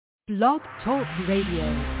Blog Talk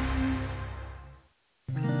Radio.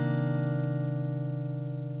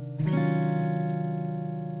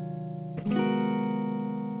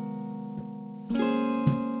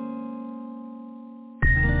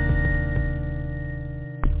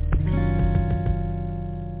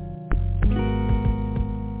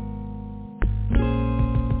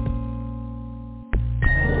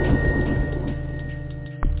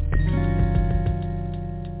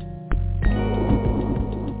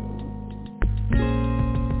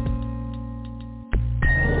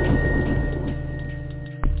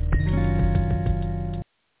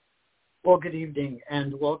 Well, good evening,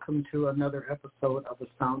 and welcome to another episode of the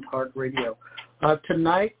Sound Heart Radio.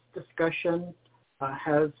 Tonight's discussion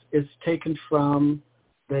is taken from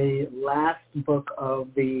the last book of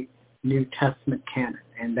the New Testament canon,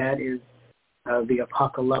 and that is the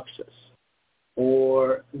Apocalypse,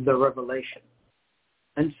 or the Revelation.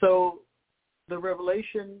 And so the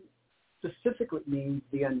Revelation specifically means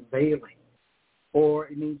the unveiling, or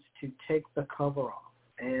it means to take the cover off.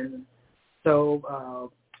 And so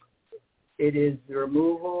it is the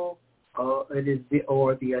removal,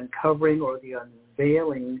 the uncovering or the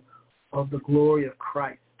unveiling of the glory of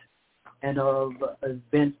Christ and of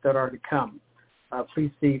events that are to come. Please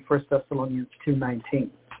see 1 Thessalonians 2:19.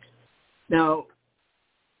 Now,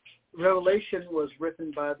 Revelation was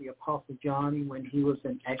written by the Apostle John when he was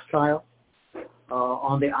in exile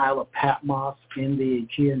on the Isle of Patmos in the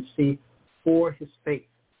Aegean Sea for his faith.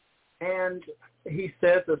 And he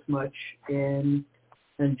says as much in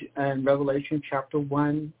Revelation chapter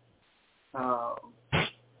 1,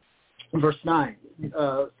 verse 9.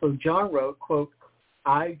 So John wrote, quote,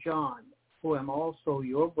 "I, John, who am also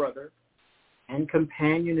your brother and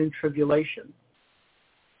companion in tribulation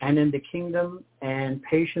and in the kingdom and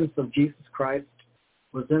patience of Jesus Christ,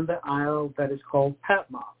 was in the isle that is called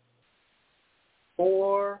Patmos,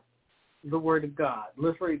 for the word of God."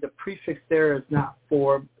 Literally, the prefix there is not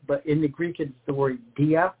for, but in the Greek it's the word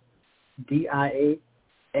dia, D-I-A.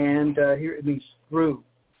 And here it means through.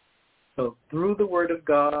 So through the word of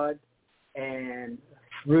God and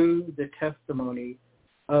through the testimony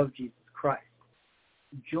of Jesus Christ.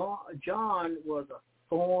 John was a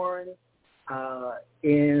thorn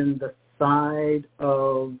in the side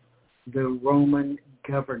of the Roman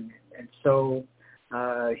government. And so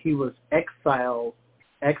he was exiled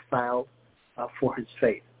for his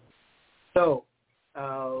faith. So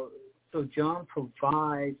John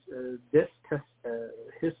provides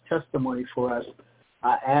his testimony for us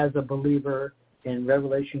as a believer in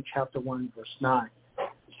Revelation chapter 1, verse 9.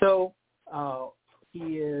 So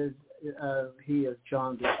he is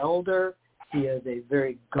John the elder. He is a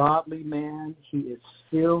very godly man. He is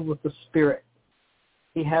filled with the Spirit.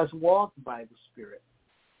 He has walked by the Spirit.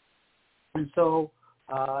 And so,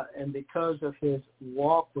 and because of his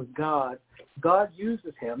walk with God, God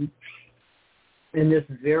uses him in this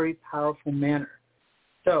very powerful manner.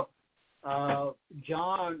 So,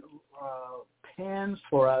 John pens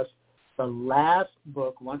for us the last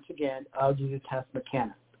book, once again, of the New Testament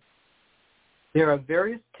canon. There are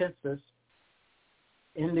various tenses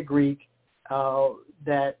in the Greek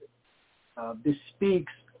that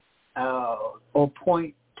bespeaks or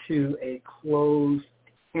point to a closed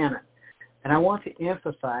canon. And I want to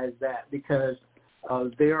emphasize that because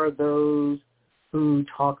there are those who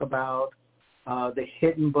talk about the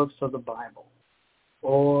hidden books of the Bible,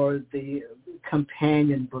 or the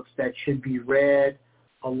companion books that should be read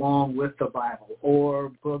along with the Bible, or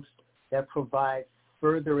books that provide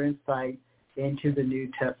further insight into the New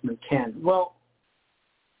Testament canon. Well,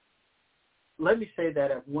 let me say that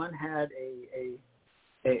if one had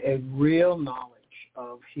a real knowledge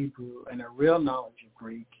of Hebrew and a real knowledge of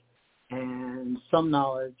Greek and some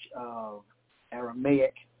knowledge of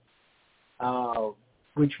Aramaic,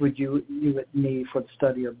 which you would need for the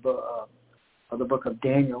study of the book of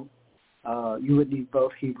Daniel. You would need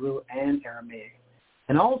both Hebrew and Aramaic.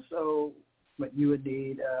 And also, what you would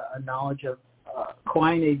need a knowledge of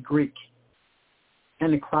Koine Greek.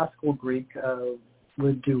 And the classical Greek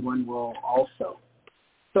would do one well also.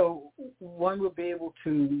 So one would be able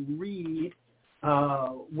to read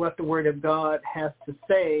what the Word of God has to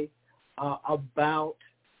say about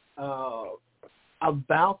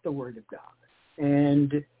the Word of God.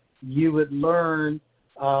 And you would learn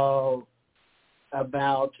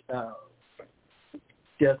about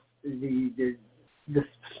just the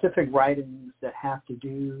specific writings that have to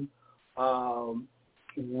do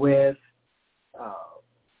with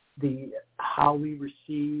how we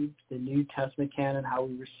received the New Testament canon, how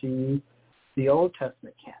we received the Old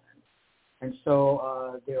Testament canon. And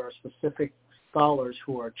so there are specific scholars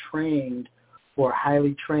who are trained, who are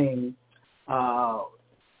highly trained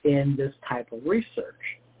in this type of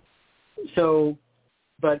research. So,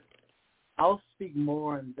 but I'll speak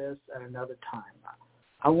more on this at another time.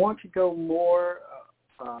 I want to go more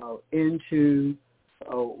into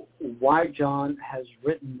why John has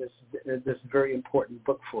written this very important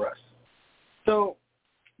book for us. So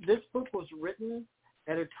this book was written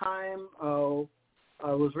at a time,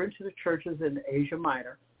 was written to the churches in Asia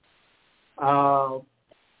Minor.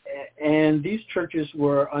 And these churches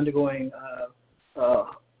were undergoing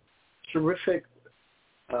terrific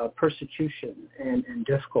persecution and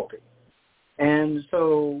difficulty. And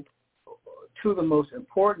so two of the most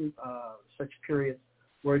important such periods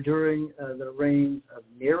were during the reigns of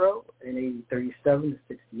Nero in AD 37 to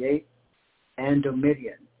 68 and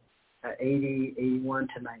Domitian, 80, 81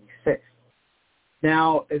 to 96.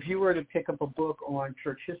 Now, if you were to pick up a book on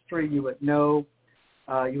church history, you would know,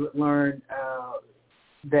 you would learn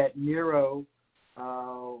that Nero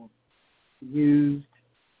used,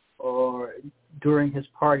 or during his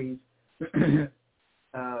parties,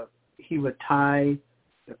 he would tie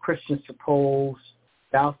the Christians to poles,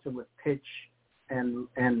 douse them with pitch, and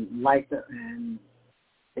light them and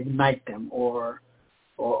ignite them, or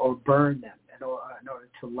burn them in order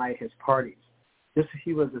to light his parties.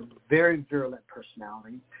 He was a very virulent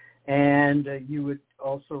personality, and you would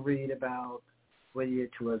also read about what he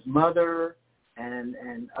did to his mother and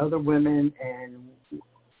other women, and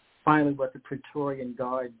finally what the Praetorian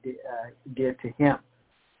Guard did to him.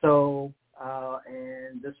 So,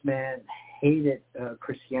 and this man hated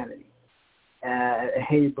Christianity,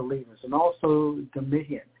 hated believers, and also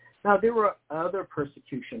Domitian. Now, there were other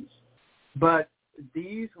persecutions, but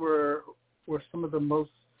these were some of the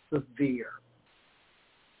most severe.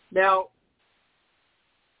 Now,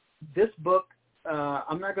 this book,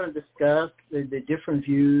 I'm not going to discuss the different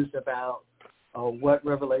views about what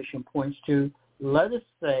Revelation points to. Let us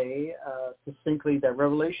say succinctly that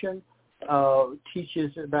Revelation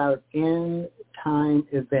teaches about end-time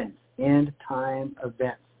events.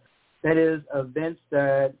 That is, events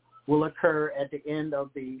that will occur at the end of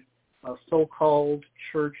the so-called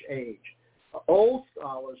church age. Old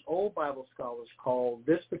Bible scholars call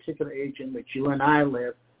this particular age in which you and I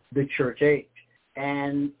live the church age.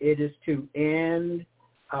 And it is to end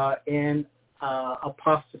in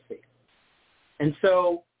apostasy. And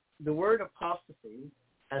so the word apostasy,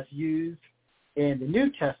 as used in the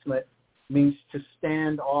New Testament, means to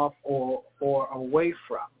stand off or away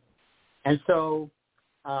from. And so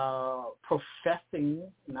professing,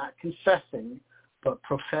 not confessing, but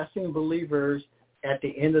professing believers at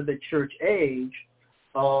the end of the church age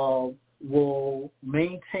will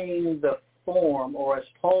maintain the form, or as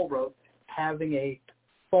Paul wrote, having a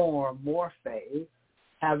form, morphe,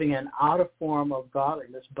 having an outer form of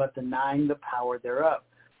godliness, but denying the power thereof.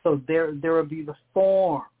 So there will be the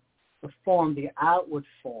form, the outward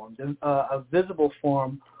form, a visible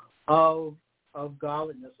form of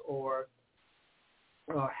godliness, or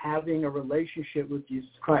having a relationship with Jesus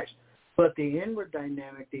Christ. But the inward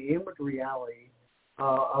dynamic, the inward reality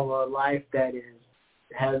of a life that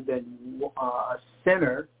has been a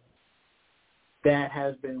sinner, that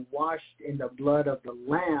has been washed in the blood of the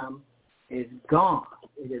Lamb, is gone.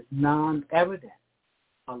 It is non-evident.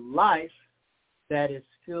 A life that is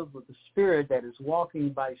filled with the Spirit, that is walking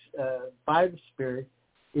by the Spirit,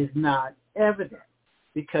 is not evident,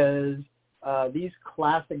 because these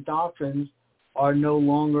classic doctrines are no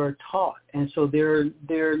longer taught, and so they're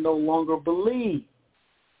no longer believed.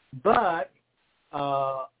 But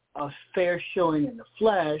a fair showing in the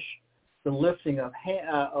flesh, the lifting of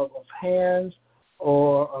hands,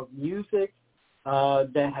 or of music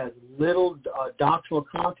that has little doctrinal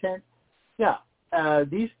content,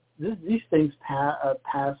 these things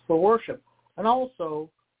pass for worship. And also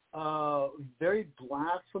very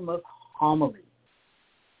blasphemous homily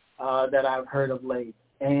that I've heard of late,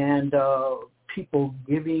 and people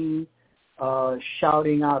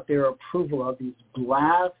shouting out their approval of these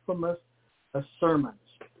blasphemous sermons.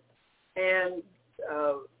 And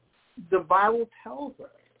the Bible tells us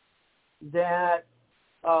that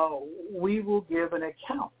we will give an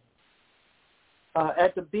account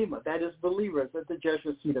at the Bema, that is believers, at the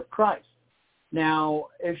judgment seat of Christ. Now,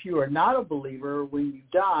 if you are not a believer, when you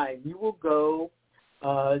die, you will go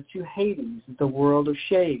to Hades, the world of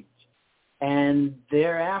shades. And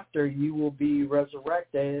thereafter, you will be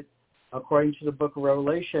resurrected, according to the book of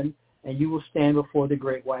Revelation, and you will stand before the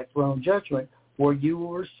great white throne judgment, where you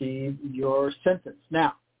will receive your sentence.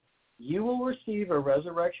 Now, you will receive a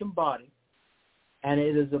resurrection body, and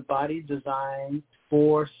it is a body designed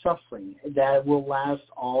for suffering that will last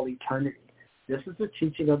all eternity. This is the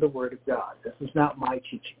teaching of the Word of God. This is not my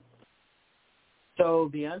teaching. So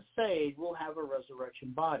the unsaved will have a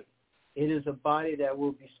resurrection body. It is a body that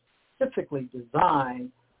will be specifically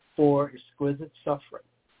designed for exquisite suffering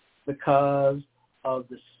because of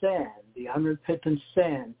the sin, the unrepentant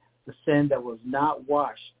sin, the sin that was not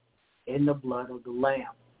washed in the blood of the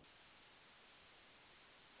Lamb.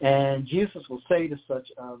 And Jesus will say to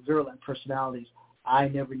such virulent personalities, I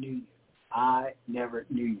never knew you. I never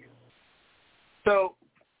knew you. So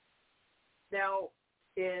now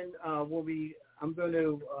I'm going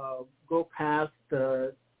to go past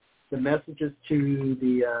the messages to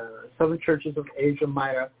the 7 churches of Asia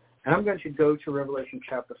Minor, and I'm going to go to Revelation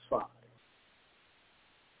chapter 5.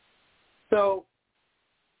 So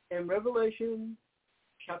in Revelation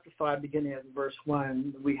chapter 5, beginning at verse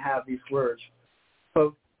 1, we have these words.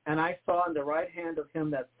 So, and I saw in the right hand of him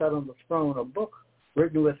that sat on the throne a book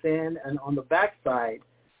written within and on the backside,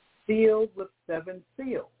 sealed with 7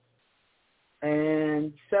 seals.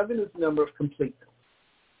 And 7 is the number of completeness.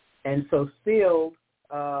 And so sealed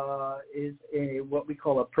is what we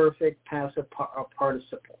call a perfect passive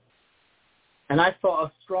participle. And I saw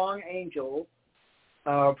a strong angel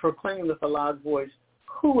proclaiming with a loud voice,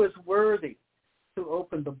 who is worthy to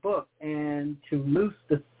open the book and to loose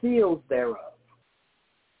the seals thereof?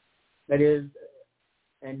 That is,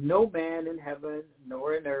 and no man in heaven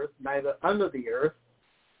nor in earth, neither under the earth,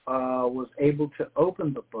 was able to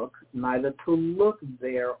open the book, neither to look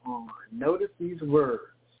thereon. Notice these words.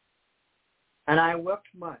 And I wept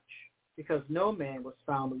much, because no man was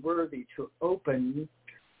found worthy to open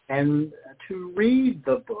and to read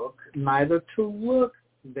the book, neither to look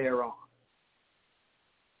thereon.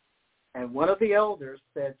 And one of the elders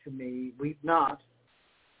said to me, weep not,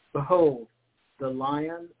 behold, the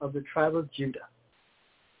Lion of the tribe of Judah,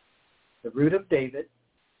 the root of David,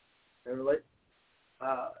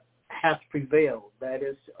 hath prevailed, that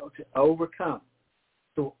is, to overcome,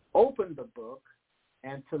 to open the book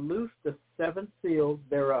and to loose the 7 seals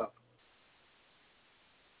thereof.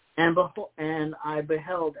 And I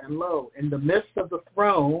beheld, and lo, in the midst of the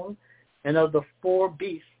throne and of the 4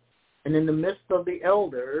 beasts, and in the midst of the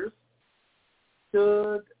elders,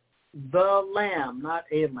 stood the Lamb, not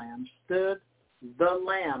a lamb, stood the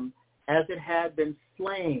Lamb as it had been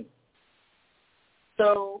slain.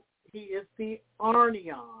 So he is the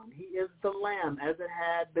Arnion. He is the Lamb as it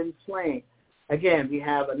had been slain. Again, we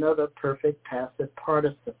have another perfect passive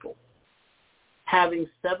participle. Having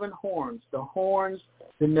 7 horns. The horns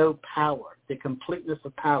denote power, the completeness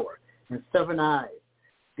of power, and 7 eyes.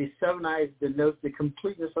 The 7 eyes denote the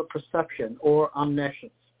completeness of perception or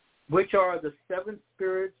omniscience, which are the 7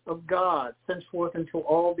 spirits of God sent forth into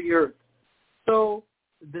all the earth. So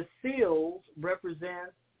the seals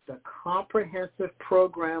represent the comprehensive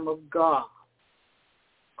program of God,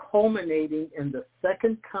 culminating in the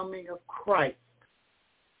second coming of Christ.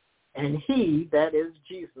 And he, that is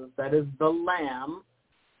Jesus, that is the Lamb,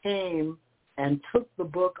 came and took the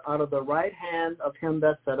book out of the right hand of him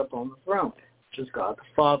that sat upon the throne, which is God the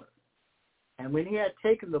Father. And when he had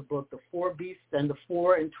taken the book, the 4 beasts and the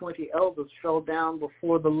 24 elders fell down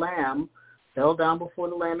before the Lamb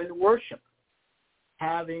in worship,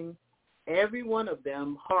 having every one of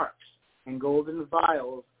them harps and golden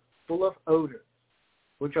vials full of odors,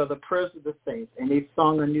 which are the prayers of the saints. And they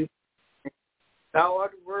sung a new song. Thou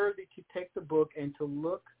art worthy to take the book and to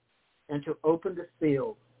look and to open the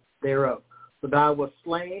seals thereof. For thou wast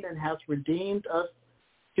slain and hast redeemed us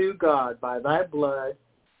to God by thy blood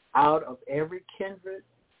out of every kindred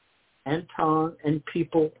and tongue and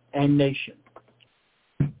people and nation.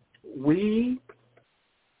 We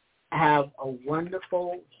have a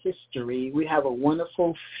wonderful history. We have a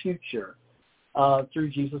wonderful future through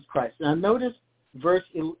Jesus Christ. Now notice verse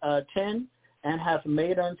 10, and hath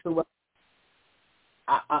made unto us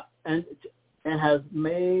and has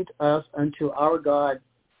made us unto our God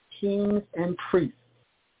kings and priests,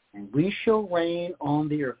 and we shall reign on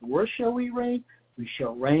the earth. Where shall we reign? We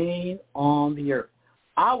shall reign on the earth.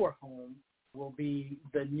 Our home will be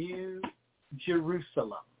the new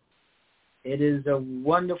Jerusalem. It is a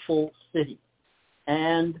wonderful city.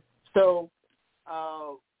 And so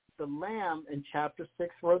the Lamb in chapter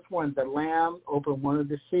 6, verse 1, the Lamb opened one of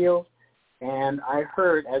the seals, and I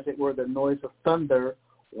heard, as it were, the noise of thunder,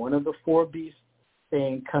 one of the 4 beasts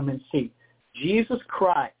saying, come and see. Jesus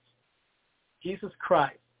Christ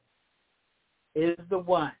is the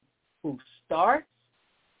one who starts,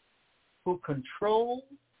 who controls,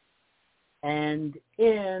 and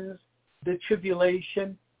ends the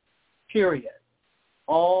tribulation period.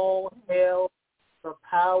 All hail the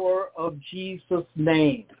power of Jesus'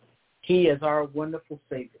 name. He is our wonderful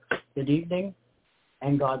Savior. Good evening,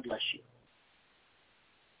 and God bless you.